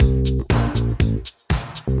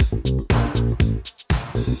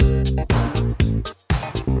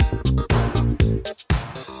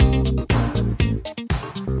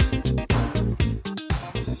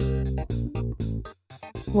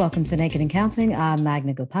Welcome to Naked Accounting. I'm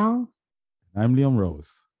Magna Gopal. I'm Liam Rose.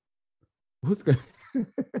 Who's going?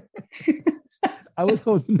 I was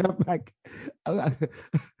holding that back. I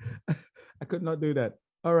could not do that.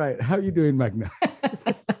 All right. How are you doing, Magna?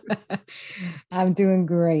 I'm doing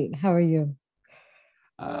great. How are you?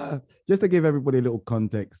 Just to give everybody a little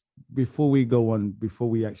context, before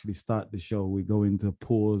we actually start the show, we go into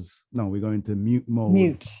pause. No, we go into mute mode.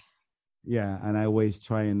 Mute. Yeah. And I always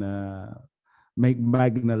try and make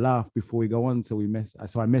Magna laugh before we go on. So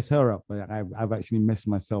I mess her up, but I've actually messed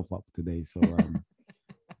myself up today. So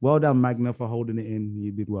well done, Magna, for holding it in.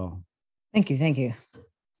 You did well. Thank you. Thank you.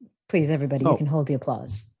 Please, everybody, you can hold the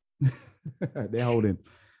applause. They're holding.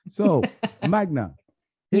 So, Magna,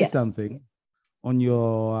 here's something on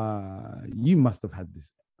your. You must have had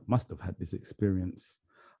this experience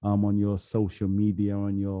on your social media,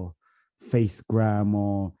 on your Facegram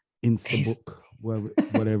or Instabook,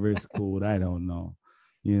 whatever it's called. I don't know.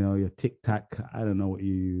 You know, your TikTok. I don't know what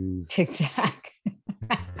you use. TikTok.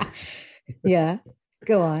 Yeah,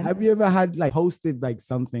 go on. Have you ever had posted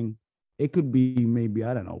something? It could be maybe,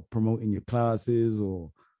 I don't know, promoting your classes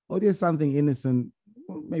or just something innocent,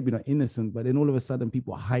 well, maybe not innocent, but then all of a sudden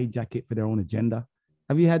people hijack it for their own agenda.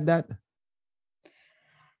 Have you had that?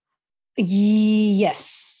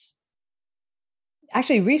 Yes.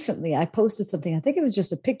 Actually, recently I posted something. I think it was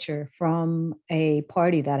just a picture from a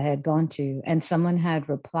party that I had gone to, and someone had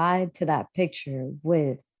replied to that picture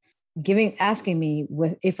with asking me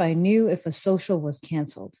if I knew if a social was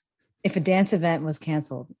canceled, if a dance event was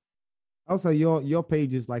canceled. Also, your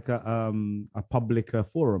page is like a public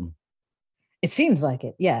forum. It seems like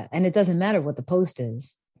it, yeah. And it doesn't matter what the post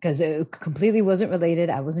is because it completely wasn't related.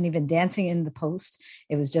 I wasn't even dancing in the post.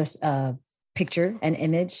 It was just a picture, an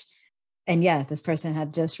image. And yeah, this person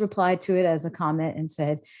had just replied to it as a comment and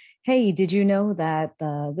said, hey, did you know that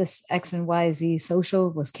this X and Y Z social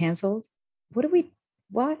was canceled?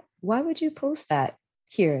 Why would you post that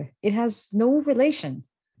here? It has no relation.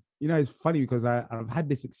 You know, it's funny because I've had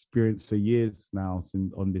this experience for years now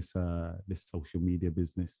on this social media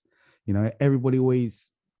business. You know, everybody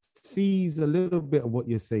always sees a little bit of what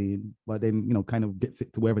you're saying, but then, you know, kind of gets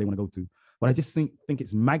it to wherever they want to go to. But I just think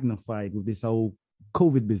it's magnified with this whole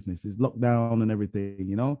COVID business, this lockdown and everything,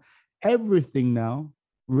 you know. Everything now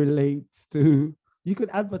relates to, you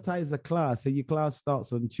could advertise a class. So your class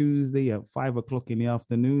starts on Tuesday at 5:00 in the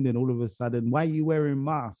afternoon, and all of a sudden, why are you wearing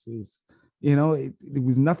masks? You know,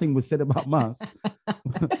 nothing was said about masks.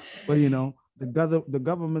 But, you know, the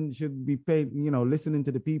government should be paid, you know, listening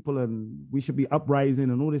to the people, and we should be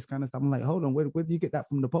uprising and all this kind of stuff. I'm like, hold on, where do you get that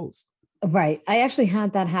from the post? Right. I actually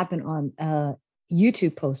had that happen on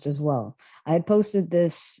YouTube post as well. I had posted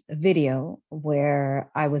this video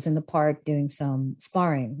where I was in the park doing some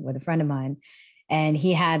sparring with a friend of mine, and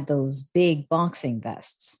he had those big boxing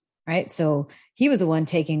vests, right? So he was the one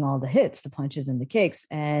taking all the hits, the punches and the kicks.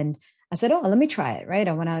 And I said, oh, let me try it, right?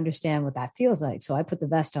 I want to understand what that feels like. So I put the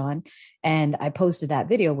vest on and I posted that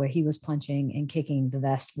video where he was punching and kicking the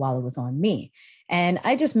vest while it was on me. And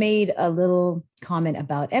I just made a little comment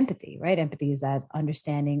about empathy, right? Empathy is that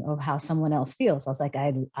understanding of how someone else feels. I was like,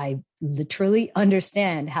 I literally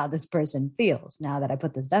understand how this person feels now that I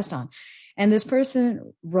put this vest on. And this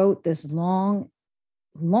person wrote this long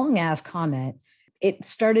ass comment. It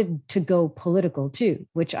started to go political too,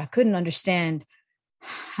 which I couldn't understand.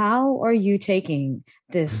 How are you taking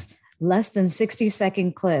this less than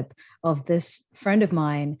 60-second clip of this friend of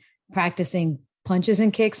mine practicing punches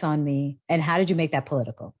and kicks on me? And how did you make that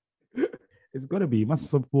political? It's got to be. You must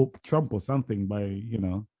support Trump or something by, you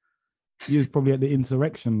know, you was probably at the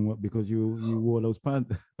insurrection because you wore those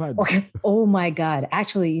pads. Oh my God.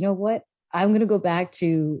 Actually, you know what? I'm going to go back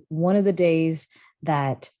to one of the days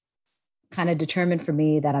that kind of determined for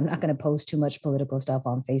me that I'm not going to post too much political stuff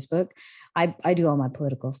on Facebook. I do all my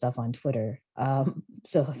political stuff on Twitter.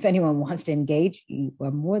 So if anyone wants to engage, you are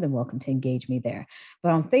more than welcome to engage me there.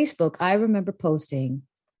 But on Facebook, I remember posting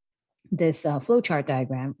this flowchart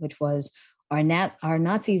diagram, which was are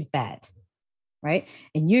Nazis bad, right?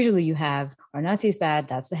 And usually you have are Nazis bad,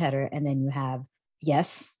 that's the header. And then you have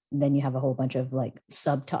yes, and then you have a whole bunch of like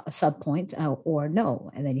sub points or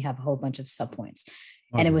no. And then you have a whole bunch of sub points.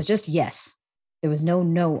 And it was just yes. There was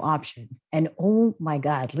no option. And oh my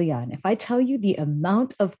God, Leon, if I tell you the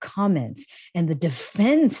amount of comments and the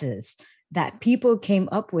defenses that people came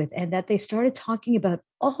up with and that they started talking about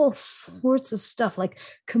all sorts of stuff, like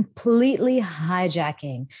completely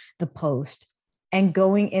hijacking the post and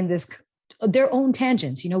going in their own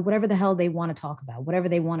tangents, you know, whatever the hell they want to talk about, whatever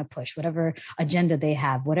they want to push, whatever agenda they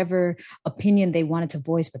have, whatever opinion they wanted to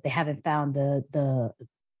voice, but they haven't found the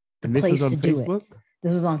place to do it.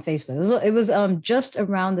 This was on Facebook. It was just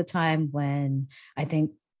around the time when I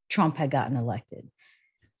think Trump had gotten elected.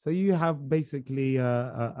 So you have basically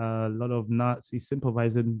a lot of Nazi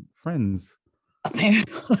sympathizing friends.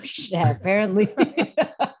 Apparently, yeah, apparently.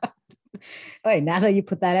 Wait, now that you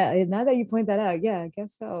put that out, now that you point that out, yeah, I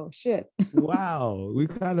guess so. Shit. Wow, we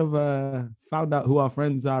kind of found out who our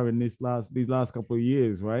friends are in these last couple of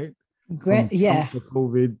years, right? From Yeah. Trump to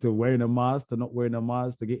COVID to wearing a mask to not wearing a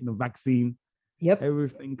mask to getting a vaccine. Yep.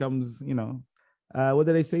 Everything comes, what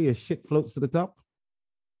do they say? A shit floats to the top.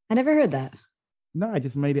 I never heard that. No, I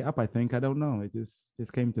just made it up. I think I don't know. It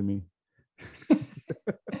just came to me,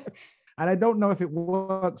 and I don't know if it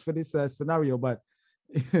works for this scenario, but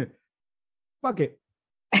fuck it.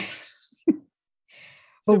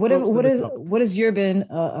 But what has your been?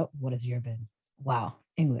 What has your been? Wow,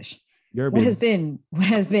 English. What has been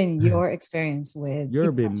your experience with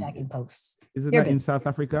hijacking posts? Isn't that in South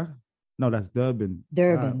Africa? No, that's Durban.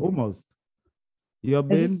 Durban. Almost. Your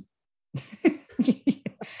bin.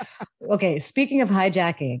 Okay, speaking of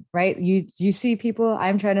hijacking, right? You see people.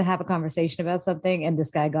 I'm trying to have a conversation about something, and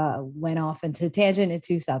this guy went off into tangent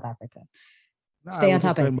into South Africa. No, stay on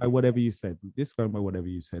top of it. By whatever you said. Just going by whatever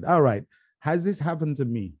you said. All right. Has this happened to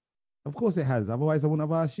me? Of course it has. Otherwise, I wouldn't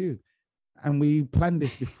have asked you. And we planned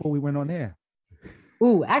this before we went on air.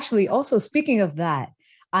 Ooh, actually, also speaking of that,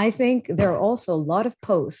 I think there are also a lot of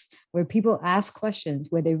posts where people ask questions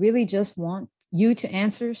where they really just want you to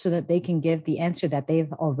answer so that they can give the answer that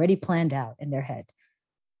they've already planned out in their head.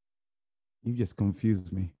 You just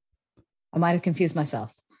confused me. I might have confused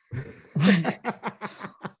myself.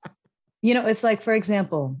 It's like, for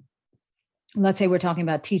example, let's say we're talking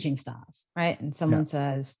about teaching styles, right? And someone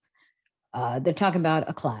says, they're talking about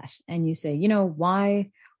a class, and you say,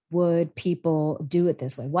 why would people do it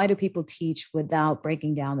this way? Why do people teach without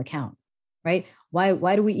breaking down the count, right?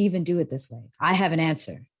 Why do we even do it this way? I have an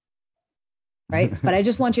answer, right? But I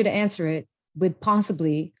just want you to answer it with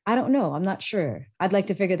possibly, I don't know, I'm not sure. I'd like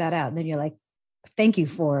to figure that out. And then you're like, thank you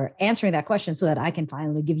for answering that question so that I can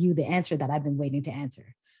finally give you the answer that I've been waiting to answer.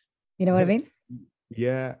 You know what I mean?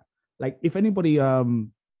 Yeah. Like if anybody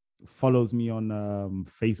follows me on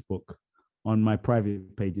Facebook, on my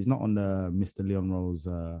private page, it's not on the Mr. Leon Rose,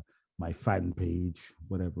 my fan page,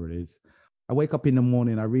 whatever it is. I wake up in the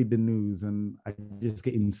morning, I read the news, and I just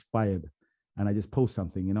get inspired, and I just post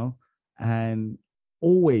something, and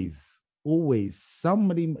always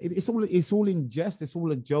somebody. It's all in jest. It's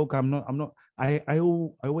all a joke. I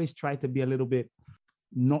always try to be a little bit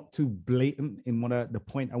not too blatant in the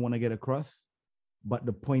point I want to get across, but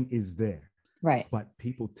the point is there. Right. But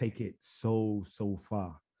people take it so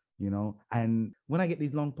far. And when I get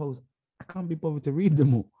these long posts, I can't be bothered to read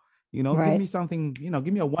them all. Right. Give me something,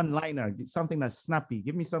 give me a one-liner, something that's snappy,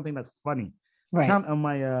 give me something that's funny. Right. Counter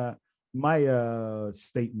my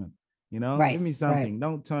statement, right. Give me something. Right.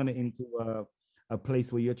 Don't turn it into a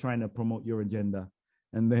place where you're trying to promote your agenda,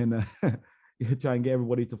 and then you try and get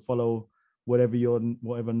everybody to follow whatever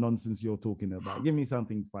nonsense you're talking about. Give me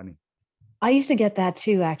something funny. I used to get that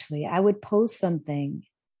too, actually. I would post something,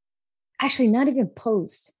 actually not even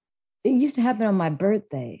post. It used to happen on my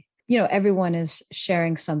birthday. Everyone is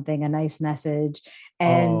sharing something, a nice message.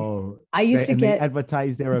 And I used to get... They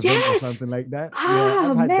advertise their event or something like that.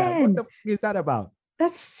 Oh, man. That. What the fuck is that about?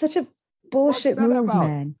 That's such a bullshit move,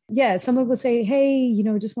 man. Yeah, someone will say, hey,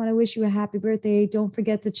 just want to wish you a happy birthday. Don't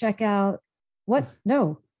forget to check out... What?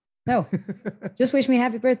 No. Just wish me a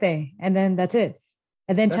happy birthday. And then that's it.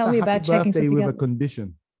 And then tell me about checking something with out. A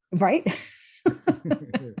condition. Right?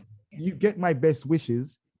 You get my best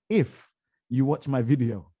wishes if you watch my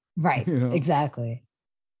video. Right. Exactly.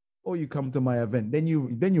 Or you come to my event. Then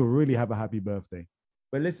you really have a happy birthday.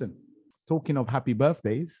 But listen, talking of happy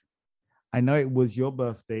birthdays, I know it was your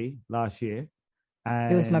birthday last year.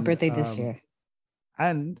 And, it was my birthday this year.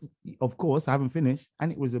 And of course, I haven't finished.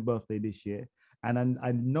 And it was a birthday this year. And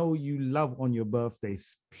I know you love on your birthday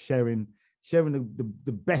sharing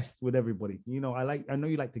the best with everybody. I know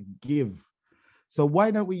you like to give. So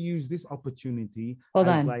why don't we use this opportunity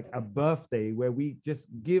like a birthday where we just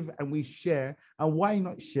give and we share? And why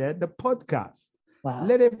not share the podcast? Wow.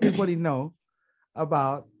 Let everybody know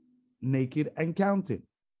about Naked and Counting.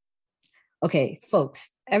 Okay, folks,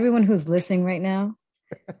 everyone who's listening right now,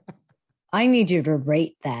 I need you to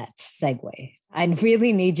rate that segue. I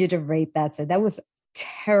really need you to rate that. So that was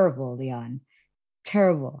terrible, Leon.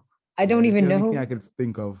 Terrible. I don't even know. Anything I could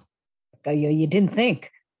think of. You didn't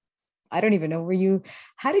think. I don't even know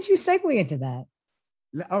how did you segue into that?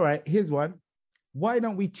 All right, here's one. Why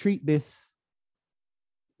don't we treat this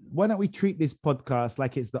podcast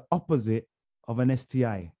like it's the opposite of an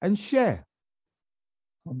STI and share?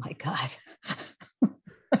 Oh my God.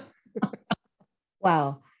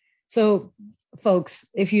 Wow. So, folks,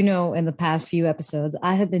 if you know, in the past few episodes,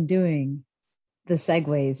 I have been doing the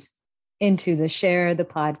segues into the share the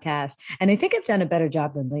podcast. And I think I've done a better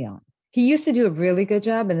job than Leon. He used to do a really good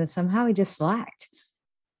job, and then somehow he just slacked.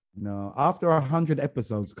 No, after 100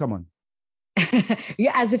 episodes, come on.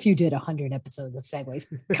 Yeah, as if you did 100 episodes of segues.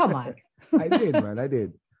 Come on. I did, man. I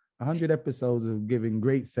did 100 episodes of giving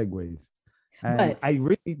great segues. And But I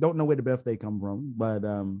really don't know where the birthday come from, but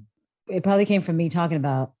it probably came from me talking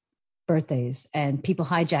about birthdays and people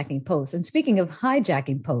hijacking posts. And speaking of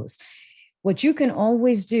hijacking posts, what you can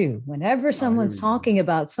always do whenever someone's talking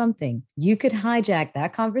about something, you could hijack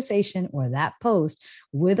that conversation or that post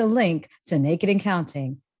with a link to Naked and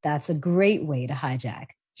Counting. That's a great way to hijack.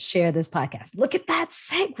 Share this podcast. Look at that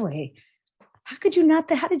segue. How did you not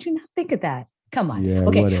think of that? Come on. Yeah,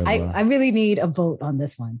 okay. I really need a vote on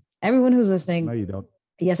this one. Everyone who's listening. No, you don't.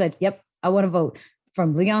 Yes, I want to vote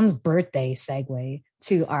from Leon's birthday segue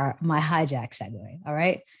to my hijack segue. All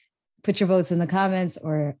right. Put your votes in the comments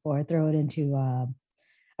or throw it into a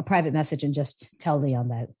private message and just tell Leon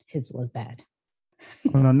that his was bad.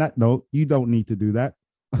 And on that note, you don't need to do that.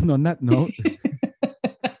 And on that note,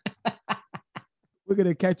 we're going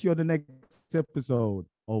to catch you on the next episode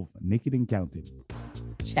of Naked and Counted.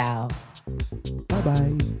 Ciao.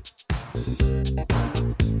 Bye-bye.